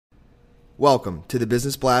Welcome to the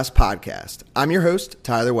Business Blast podcast. I'm your host,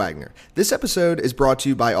 Tyler Wagner. This episode is brought to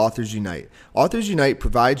you by Authors Unite. Authors Unite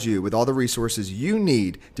provides you with all the resources you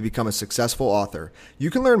need to become a successful author. You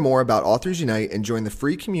can learn more about Authors Unite and join the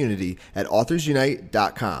free community at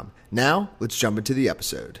authorsunite.com. Now, let's jump into the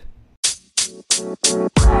episode.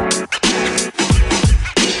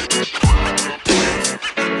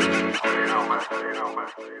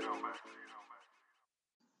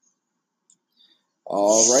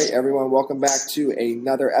 All right, everyone, welcome back to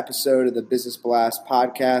another episode of the Business Blast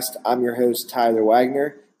podcast. I'm your host, Tyler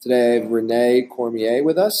Wagner. Today I have Renee Cormier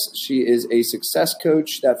with us. She is a success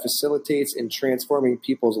coach that facilitates in transforming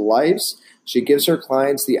people's lives. She gives her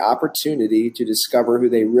clients the opportunity to discover who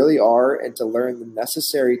they really are and to learn the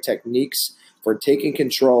necessary techniques for taking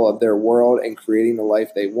control of their world and creating the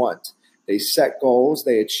life they want. They set goals,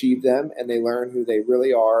 they achieve them, and they learn who they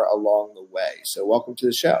really are along the way. So welcome to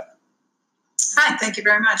the show. Hi, thank you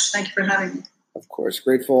very much. Thank you for having me. Of course,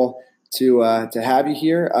 grateful to have you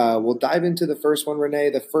here. We'll dive into the first one, Renee.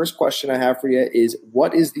 The first question I have for you is,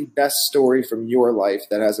 what is the best story from your life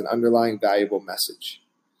that has an underlying valuable message?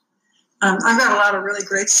 I've got a lot of really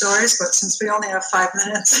great stories, but since we only have 5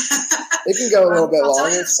 minutes, it can go a little bit I'll longer.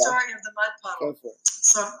 Tell you the story of the mud puddle. Go for it.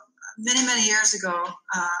 So many years ago,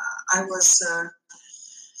 I was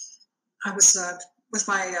with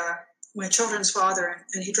my children's father,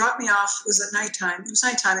 and he dropped me off. It was at nighttime. It was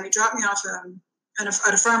nighttime, and he dropped me off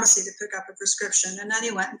at a pharmacy to pick up a prescription, and then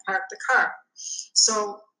he went and parked the car.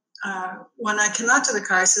 So when I came out to the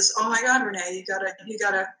car, he says, "Oh my God, Renee, you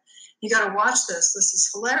gotta watch this. This is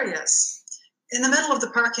hilarious." In the middle of the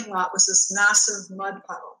parking lot was this massive mud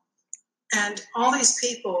puddle, and all these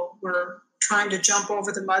people were trying to jump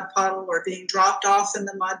over the mud puddle or being dropped off in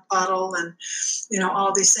the mud puddle and,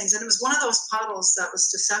 all these things. And it was one of those puddles that was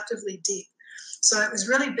deceptively deep. So it was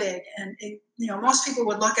really big. And, most people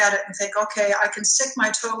would look at it and think, okay, I can stick my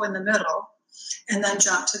toe in the middle and then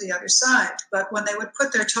jump to the other side. But when they would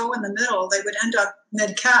put their toe in the middle, they would end up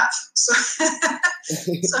mid-calf. So,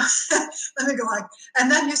 let me go on. And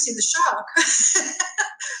then you see the shock.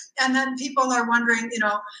 And then people are wondering,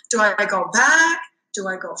 do I go back? Do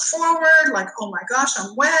I go forward? Like, oh my gosh,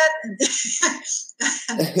 I'm wet.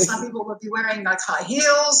 And some people would be wearing like high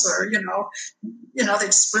heels, or they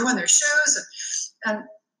just ruin their shoes. And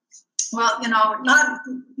well, not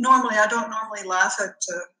normally. I don't normally laugh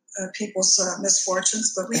at people's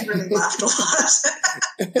misfortunes, but we really laughed a lot.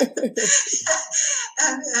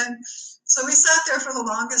 and so we sat there for the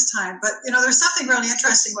longest time. But there's something really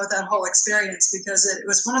interesting about that whole experience, because it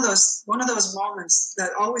was one of those moments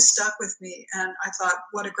that always stuck with me. And I thought,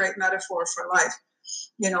 what a great metaphor for life.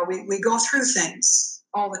 We go through things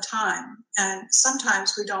all the time, and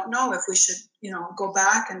sometimes we don't know if we should, go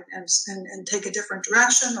back and take a different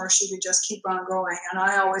direction, or should we just keep on going? And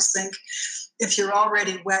I always think, if you're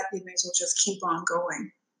already wet, you may as well just keep on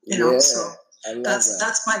going. Yeah. So I love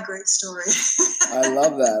that's my great story. I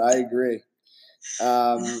love that. I agree.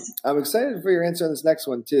 I'm excited for your answer on this next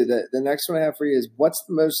one too. The next one I have for you is, what's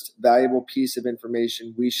the most valuable piece of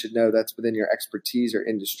information we should know that's within your expertise or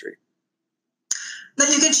industry? That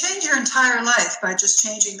you can change your entire life by just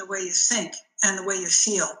changing the way you think and the way you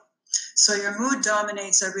feel. So your mood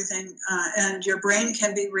dominates everything, and your brain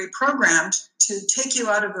can be reprogrammed to take you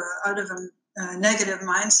out of a negative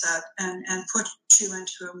mindset and put you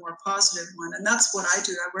into a more positive one. And that's what I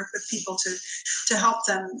do. I work with people to help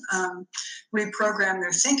them reprogram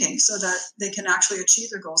their thinking so that they can actually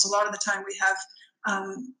achieve their goals. A lot of the time we have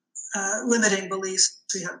limiting beliefs.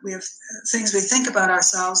 We have things we think about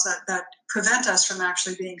ourselves that prevent us from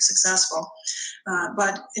actually being successful.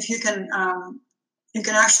 But if you can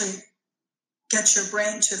actually get your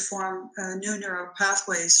brain to form new neural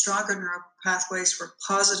pathways, stronger neural pathways for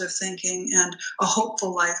positive thinking and a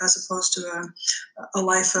hopeful life, as opposed to a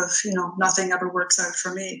life of, nothing ever works out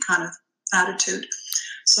for me kind of attitude.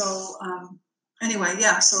 So anyway,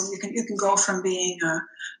 yeah, so you can go from being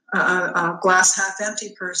a glass half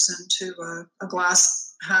empty person to a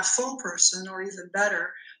glass half full person, or even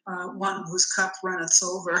better, one whose cup runneth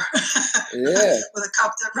over. Yeah. With a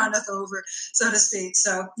cup that runneth over, so to speak.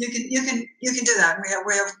 So you can do that. We have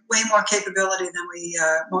way more capability than we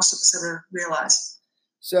most of us ever realize.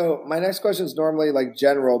 So my next question is normally like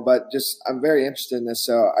general, but just I'm very interested in this.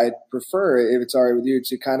 So I'd prefer, if it's all right with you,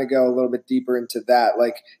 to kind of go a little bit deeper into that.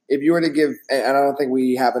 Like, if you were to give, and I don't think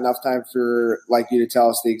we have enough time for like you to tell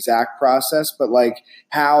us the exact process, but like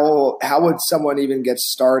how would someone even get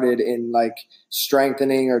started in like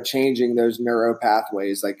strengthening or changing those neuro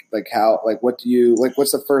pathways? Like what's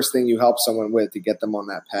the first thing you help someone with to get them on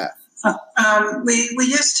that path?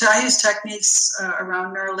 I use techniques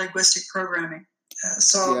around neuro-linguistic programming.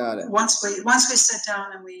 So once we sit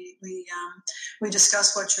down and we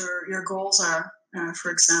discuss what your goals are,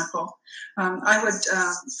 for example, I would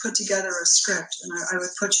put together a script, and I would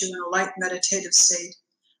put you in a light meditative state,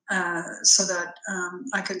 so that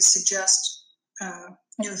I could suggest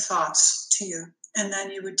new thoughts to you, and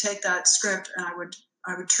then you would take that script, and I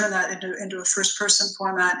would turn that into a first person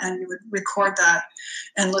format, and you would record that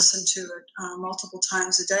and listen to it multiple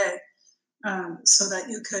times a day, so that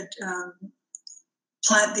you could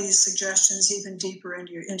plant these suggestions even deeper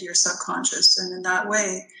into your subconscious, and in that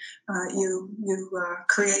way, you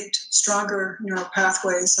create stronger neural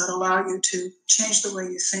pathways that allow you to change the way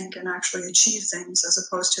you think and actually achieve things, as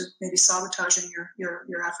opposed to maybe sabotaging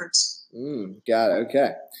your efforts. Got it.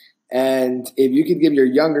 Okay. And if you could give your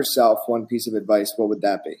younger self one piece of advice, what would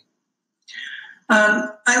that be?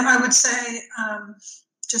 I would say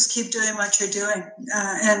just keep doing what you're doing,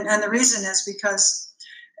 and the reason is because,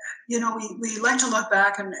 we like to look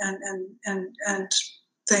back and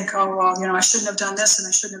think, oh, well, I shouldn't have done this and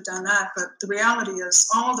I shouldn't have done that. But the reality is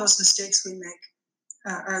all of those mistakes we make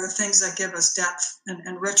are the things that give us depth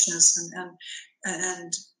and richness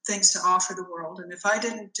and things to offer the world. And if I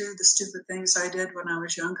didn't do the stupid things I did when I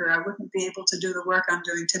was younger, I wouldn't be able to do the work I'm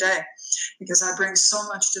doing today, because I bring so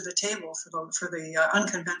much to the table for the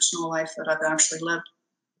unconventional life that I've actually lived.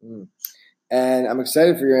 And I'm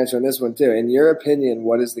excited for your answer on this one too. In your opinion,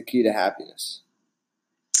 what is the key to happiness?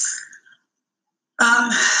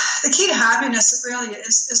 The key to happiness really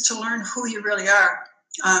is to learn who you really are.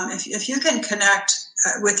 If you can connect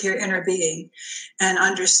with your inner being and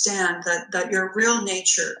understand that your real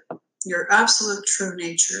nature, your absolute true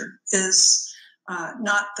nature, is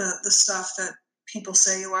not the stuff that people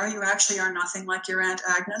say you are. You actually are nothing like your Aunt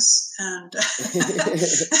Agnes and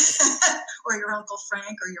or your Uncle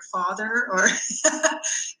Frank or your father, or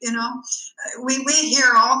we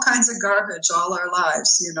hear all kinds of garbage all our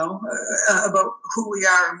lives, about who we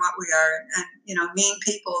are and what we are, and mean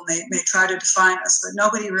people may try to define us, but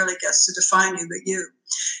nobody really gets to define you but you.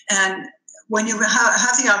 And when you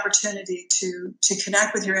have the opportunity to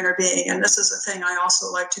connect with your inner being, and this is a thing I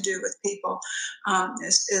also like to do with people,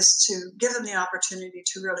 is to give them the opportunity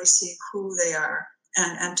to really see who they are,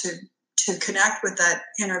 and to connect with that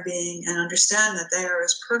inner being and understand that they are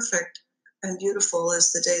as perfect and beautiful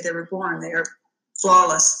as the day they were born. They are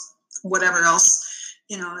flawless. Whatever else,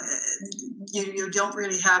 you don't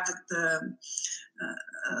really have the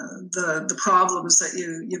problems that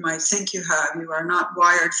you might think you have. You are not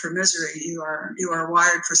wired for misery. You are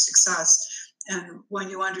wired for success. And when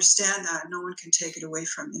you understand that, no one can take it away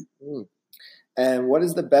from you. And what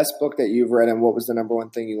is the best book that you've read, and what was the number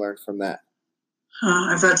one thing you learned from that?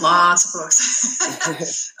 I've read lots of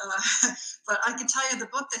books, but I can tell you the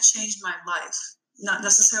book that changed my life, not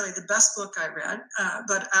necessarily the best book I read,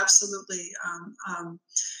 but absolutely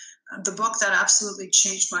the book that absolutely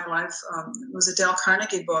changed my life was a Dale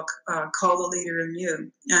Carnegie book called The Leader in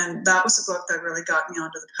You. And that was a book that really got me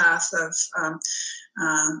onto the path of,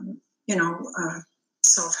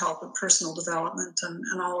 self-help and personal development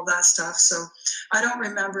and all of that stuff. So I don't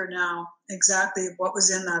remember now exactly what was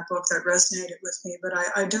in that book that resonated with me, but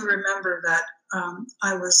I do remember that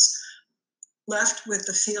I was left with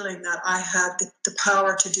the feeling that I had the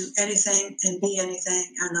power to do anything and be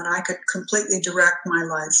anything, and that I could completely direct my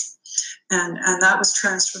life. And that was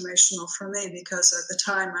transformational for me, because at the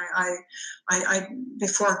time I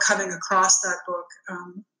before coming across that book,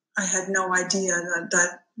 I had no idea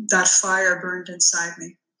that fire burned inside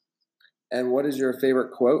me. And what is your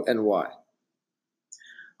favorite quote and why?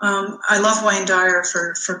 I love Wayne Dyer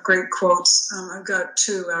for great quotes. I've got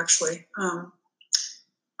two, actually.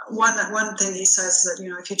 One thing he says that,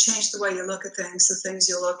 if you change the way you look at things, the things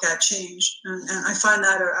you look at change. And I find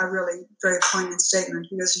that a really very poignant statement,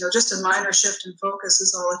 because, just a minor shift in focus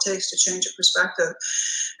is all it takes to change a perspective.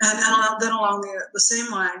 And then along the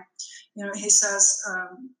same line, he says,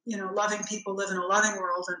 loving people live in a loving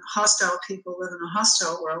world, and hostile people live in a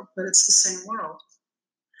hostile world, but it's the same world.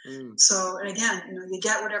 So, and again, you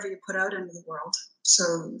get whatever you put out into the world.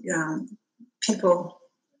 So, people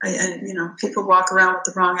walk around with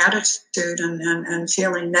the wrong attitude and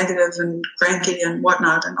feeling negative and cranky and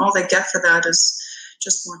whatnot, and all they get for that is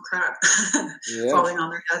just more crap falling on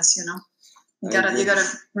their heads. You gotta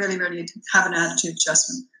really, really have an attitude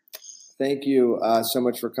adjustment. Thank you so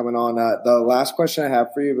much for coming on. The last question I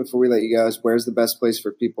have for you before we let you go is, where's the best place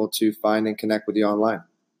for people to find and connect with you online?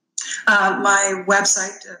 My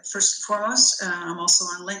website, first and foremost. I'm also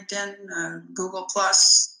on LinkedIn, Google+,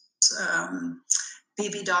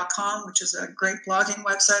 bb.com, which is a great blogging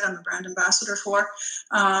website I'm a brand ambassador for.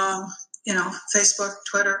 Facebook,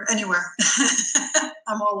 Twitter, anywhere.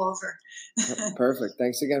 I'm all over. Perfect.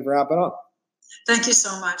 Thanks again for hopping on. Thank you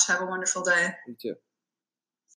so much. Have a wonderful day. You too.